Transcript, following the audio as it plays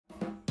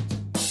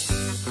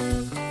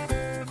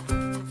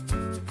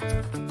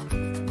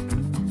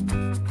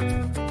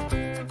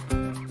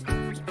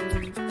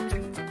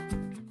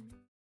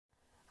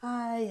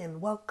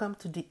welcome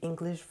to the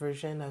English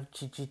version of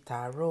Gigi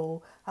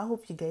Tarot. I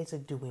hope you guys are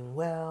doing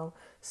well.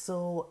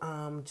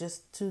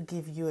 Just to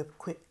give you a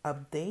quick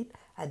update,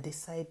 I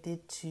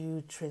decided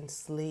to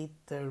translate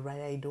the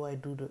right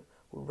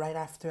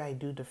after I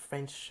do the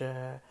French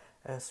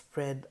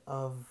spread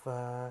of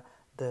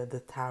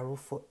the tarot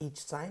for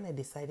each sign. I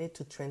decided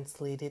to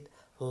translate it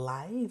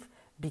live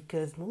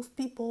because most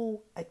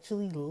people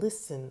actually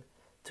listen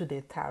to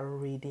their tarot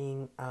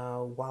reading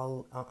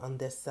while on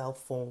their cell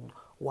phone,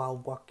 while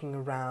walking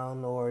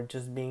around or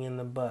just being in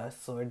the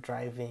bus or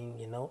driving.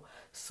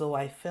 So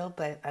I felt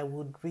that I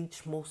would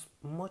reach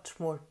much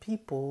more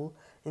people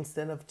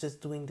instead of just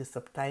doing the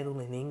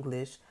subtitle in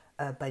English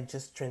by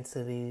just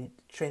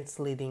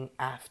translating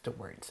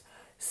afterwards.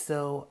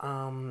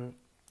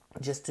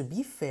 Just to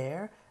be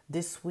fair,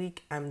 this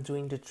week I'm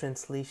doing the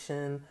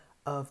translation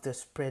of the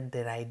spread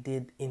that I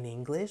did in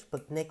English,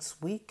 but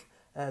next week,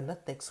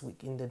 not next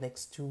week, in the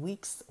next 2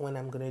 weeks, when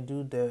I'm gonna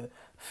do the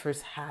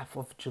first half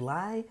of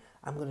July,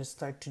 I'm gonna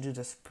start to do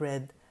the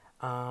spread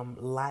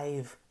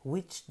live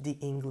with the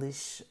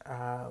English,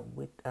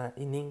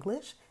 in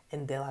English,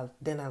 and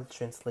then I'll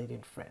translate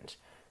in French.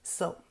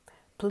 So,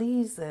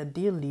 please,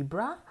 dear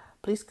Libra,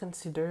 please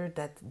consider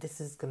that this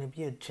is going to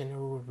be a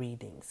general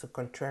reading. So,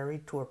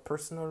 contrary to a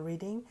personal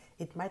reading,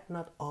 it might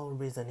not all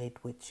resonate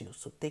with you.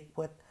 So, take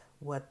what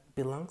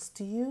belongs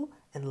to you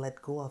and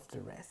let go of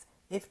the rest.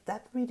 If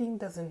that reading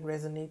doesn't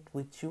resonate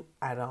with you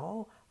at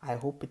all, I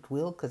hope it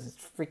will because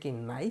it's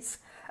freaking nice.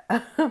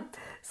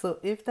 So,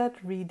 if that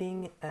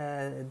reading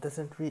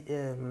doesn't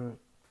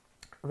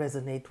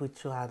resonate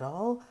with you at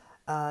all,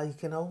 you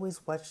can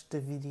always watch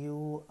the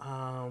video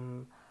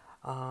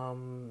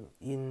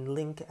in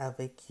link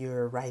avec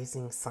your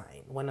rising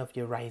sign, one of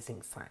your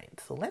rising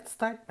signs. So let's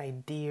start, my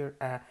dear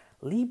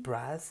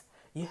Libras.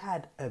 You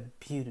had a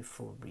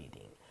beautiful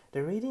reading.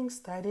 The reading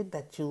started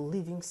that you're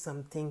leaving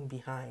something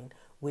behind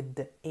with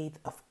the Eight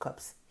of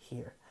Cups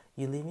here.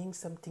 You're leaving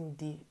something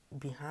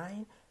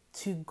behind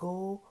to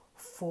go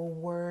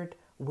forward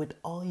with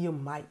all your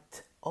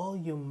might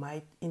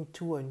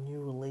into a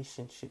new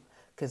relationship,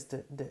 because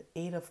the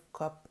Eight of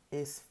Cup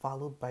is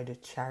followed by the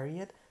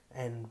Chariot,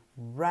 and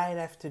right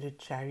after the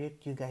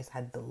Chariot you guys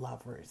had the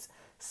Lovers.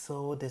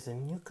 So there's a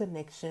new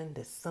connection,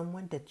 there's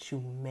someone that you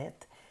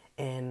met,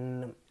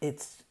 and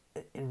it's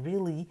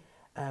really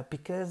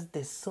because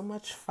there's so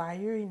much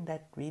fire in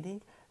that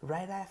reading.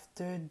 Right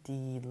after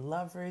the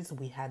Lovers,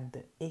 we had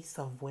the Ace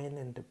of Wands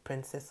and the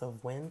Princess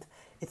of Wands.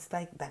 It's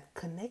like that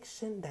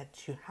connection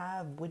that you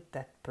have with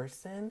that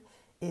person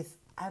is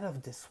out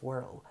of this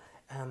world.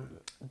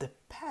 The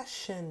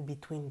passion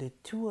between the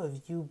two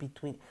of you,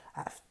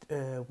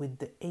 with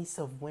the Ace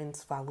of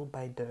Wands followed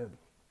by the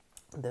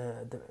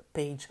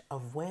Page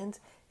of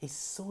Wands, is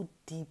so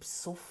deep,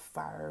 so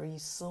fiery,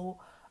 so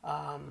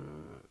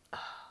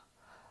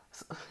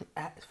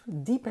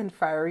deep and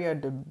fiery are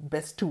the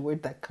best two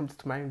words that comes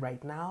to mind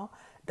right now,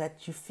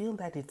 that you feel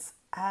that it's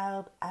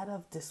out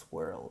of this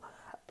world.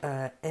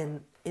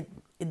 And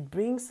it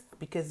brings,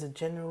 because the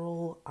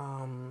general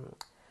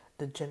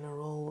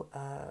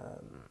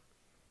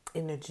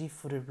energy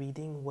for the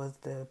reading was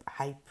the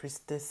High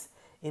Priestess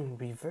in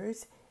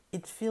reverse.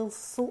 It feels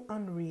so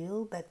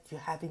unreal that you're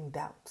having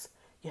doubts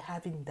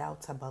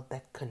about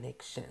that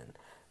connection,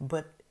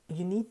 but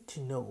you need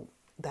to know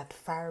that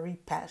fiery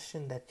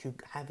passion that you're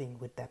having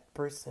with that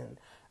person,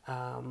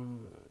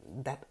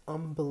 that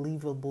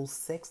unbelievable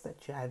sex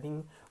that you're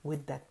having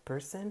with that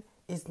person,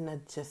 is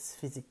not just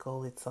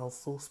physical, it's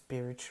also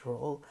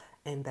spiritual,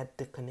 and that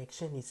the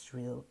connection is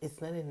real.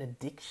 It's not an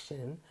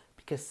addiction,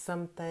 because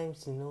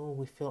sometimes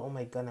we feel, oh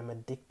my god, I'm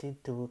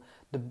addicted to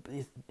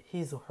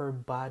his or her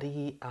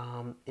body.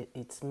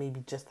 It's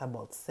maybe just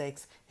about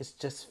sex, it's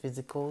just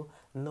physical.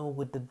 No,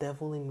 with the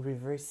Devil in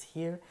reverse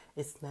here,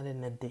 it's not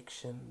an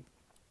addiction,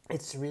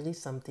 it's really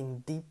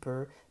something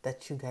deeper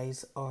that you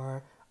guys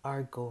are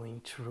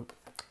going through.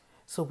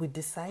 So we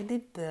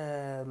decided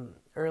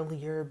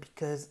earlier,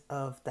 because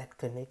of that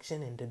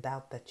connection and the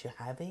doubt that you're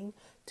having,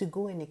 to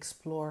go and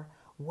explore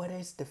what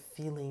is the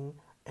feeling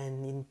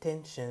and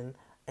intention,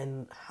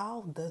 and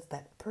how does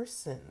that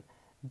person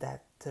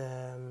that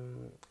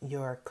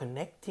you're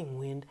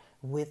connecting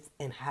with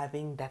and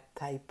having that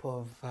type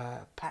of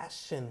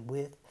passion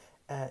with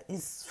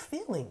is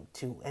feeling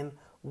too, and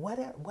what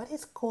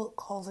is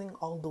causing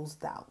all those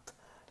doubts.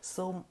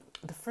 So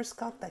the first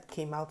card that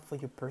came out for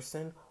your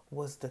person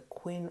was the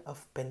Queen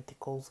of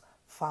Pentacles,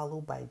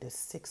 followed by the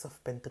Six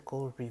of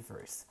Pentacles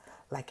reverse.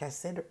 Like I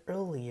said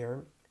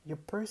earlier, your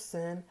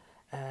person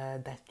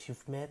that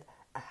you've met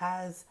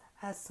has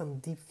some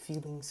deep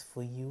feelings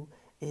for you.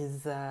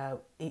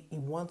 It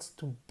wants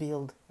to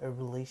build a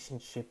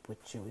relationship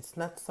with you. It's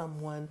not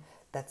someone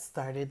that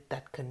started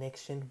that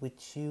connection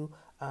with you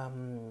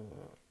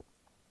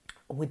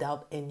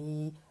without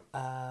any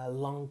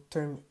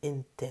long-term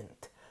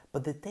intent.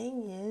 But the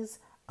thing is,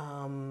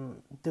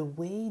 the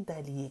way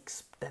that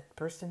that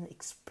person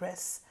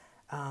express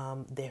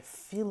their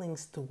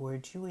feelings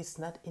towards you is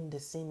not in the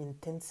same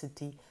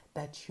intensity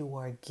that you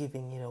are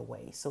giving it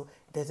away. So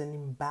there's an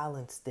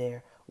imbalance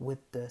there with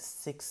the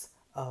Six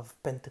of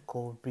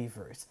Pentacle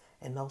reverse,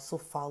 and also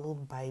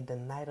followed by the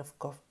Knight of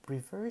Cup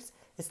reverse.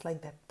 It's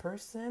like that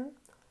person,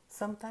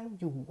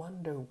 sometimes you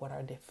wonder what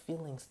are their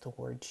feelings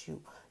towards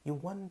you. You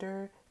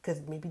wonder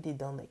because maybe they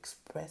don't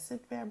express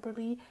it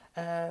verbally.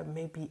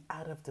 Maybe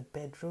out of the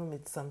bedroom,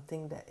 it's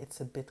something that it's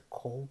a bit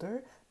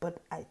colder.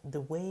 But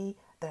the way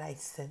that I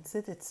sense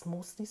it, it's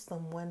mostly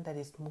someone that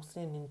is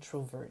mostly an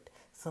introvert.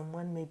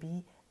 Someone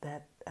maybe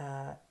that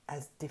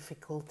has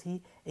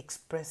difficulty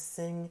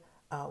expressing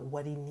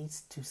what he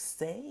needs to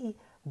say,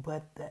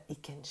 but he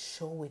can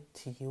show it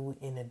to you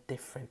in a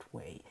different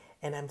way.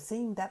 And I'm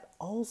saying that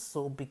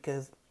also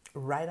because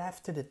right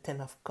after the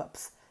Ten of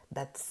Cups,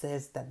 that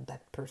says that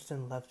that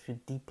person loves you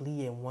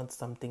deeply and wants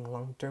something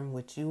long term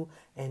with you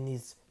and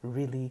is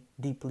really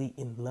deeply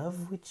in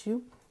love with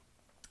you.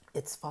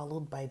 It's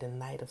followed by the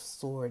Knight of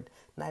Sword.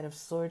 Knight of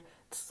Sword,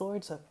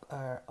 swords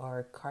are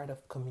a card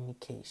of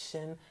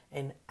communication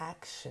and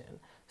action.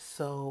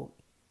 So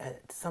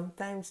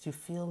sometimes you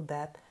feel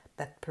that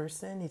that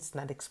person is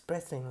not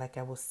expressing, like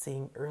I was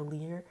saying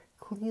earlier,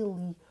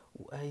 clearly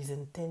his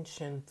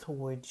intention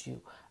towards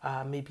you.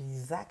 Maybe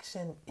his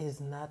action is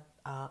not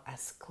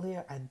as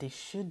clear as they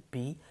should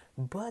be,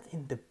 but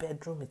in the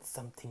bedroom it's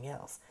something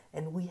else.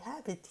 And we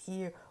have it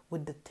here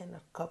with the Ten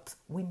of Cups.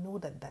 We know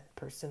that that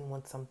person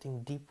wants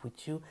something deep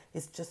with you.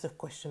 It's just a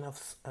question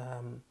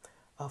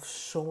of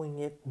showing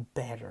it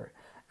better,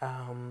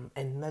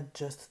 and not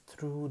just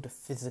through the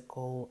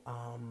physical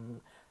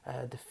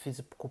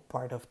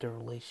part of the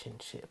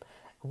relationship.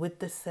 With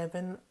the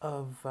seven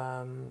of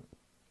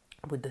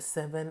with the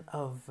seven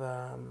of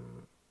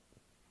comment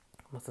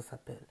ça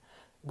s'appelle?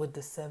 With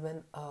the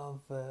seven of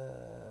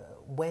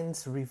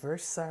wands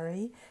reverse,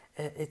 sorry,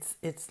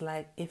 it's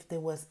like if there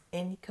was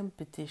any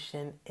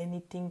competition,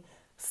 anything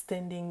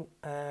standing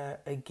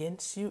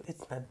against you,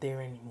 it's not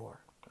there anymore.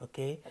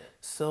 Okay,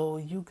 so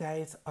you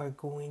guys are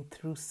going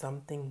through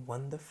something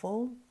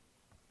wonderful,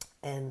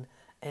 and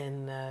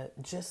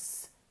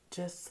just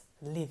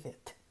leave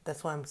it.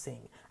 That's what I'm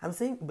saying. I'm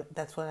saying, but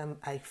that's what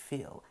I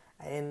feel.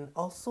 And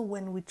also,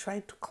 when we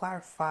try to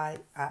clarify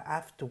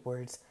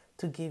afterwards,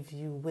 to give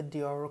you with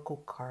the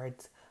oracle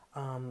cards,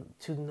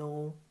 to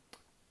know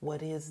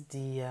what is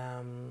the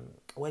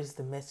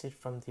message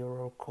from the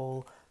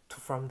oracle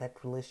from that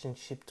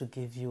relationship to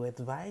give you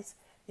advice.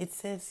 It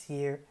says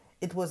here,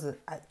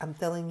 I'm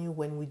telling you,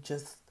 when we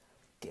just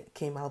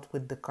came out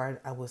with the card,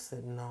 I was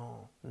said,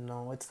 no,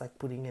 it's like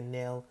putting a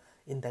nail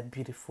in that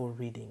beautiful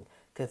reading,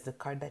 because the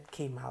card that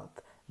came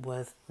out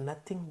was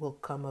nothing will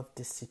come of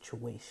this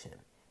situation.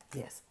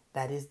 Yes,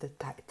 that is the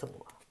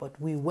title, but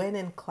we went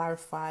and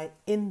clarified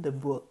in the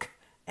book,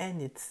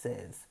 and it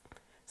says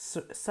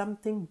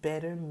something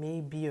better may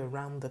be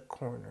around the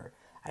corner.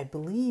 I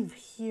believe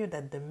here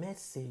that the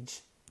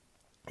message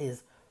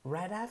is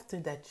right after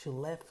that you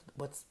left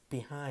what's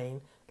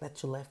behind,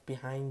 that you left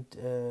behind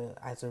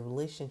as a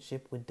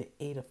relationship with the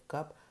Eight of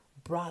Cups,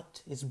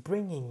 is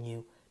bringing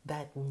you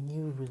that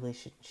new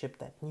relationship,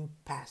 that new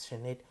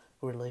passionate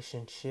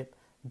relationship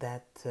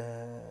that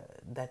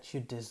that you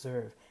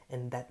deserve,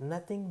 and that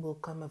nothing will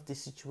come of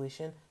this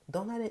situation.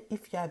 Don't let it,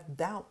 if you have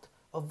doubt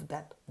of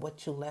that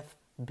what you left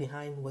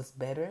behind was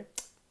better,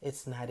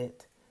 it's not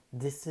it.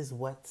 This is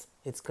what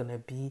it's gonna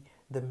be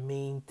the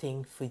main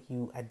thing for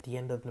you at the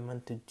end of the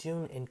month of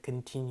June and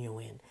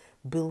continuing.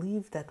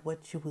 Believe that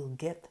what you will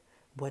get,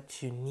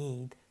 what you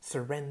need,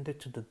 surrender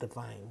to the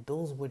divine.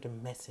 Those were the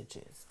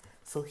messages.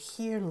 So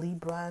here,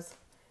 Libras,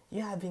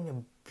 you're having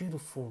a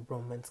beautiful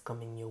romance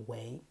coming your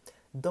way.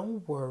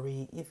 Don't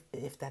worry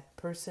if that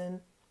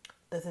person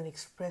doesn't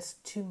express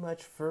too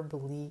much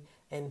verbally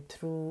and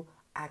through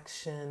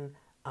action,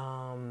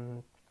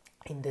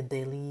 in the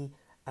daily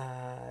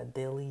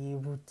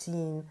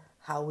routine,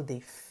 how they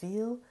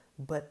feel.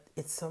 But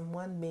it's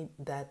someone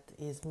that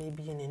is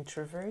maybe an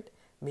introvert,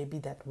 maybe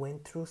that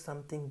went through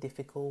something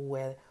difficult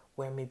where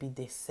maybe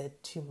they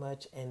said too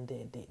much and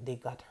they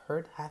got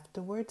hurt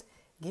afterwards.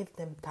 Give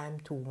them time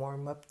to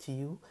warm up to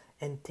you,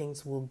 and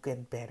things will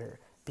get better.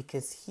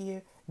 Because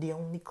here, the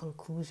only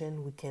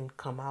conclusion we can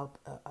come out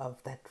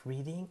of that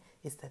reading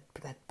is that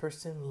that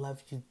person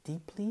loves you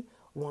deeply,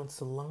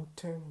 wants a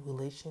long-term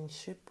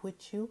relationship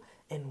with you,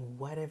 and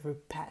whatever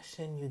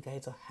passion you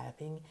guys are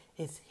having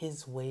is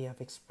his way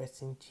of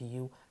expressing to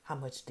you how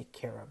much they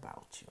care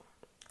about you.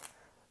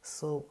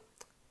 So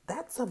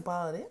that's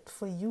about it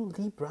for you,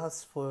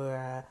 Libras,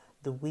 for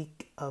the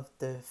week of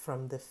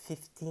from the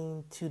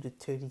 15th to the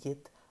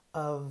 30th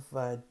of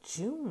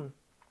June.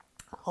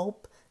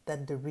 Hope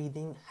that the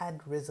reading had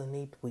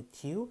resonated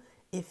with you.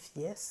 If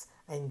yes,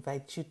 I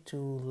invite you to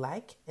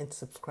like and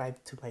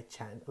subscribe to my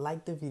channel.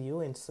 Like the video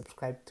and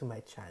subscribe to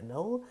my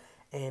channel.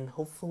 And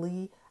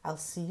hopefully I'll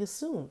see you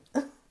soon.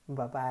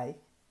 Bye-bye.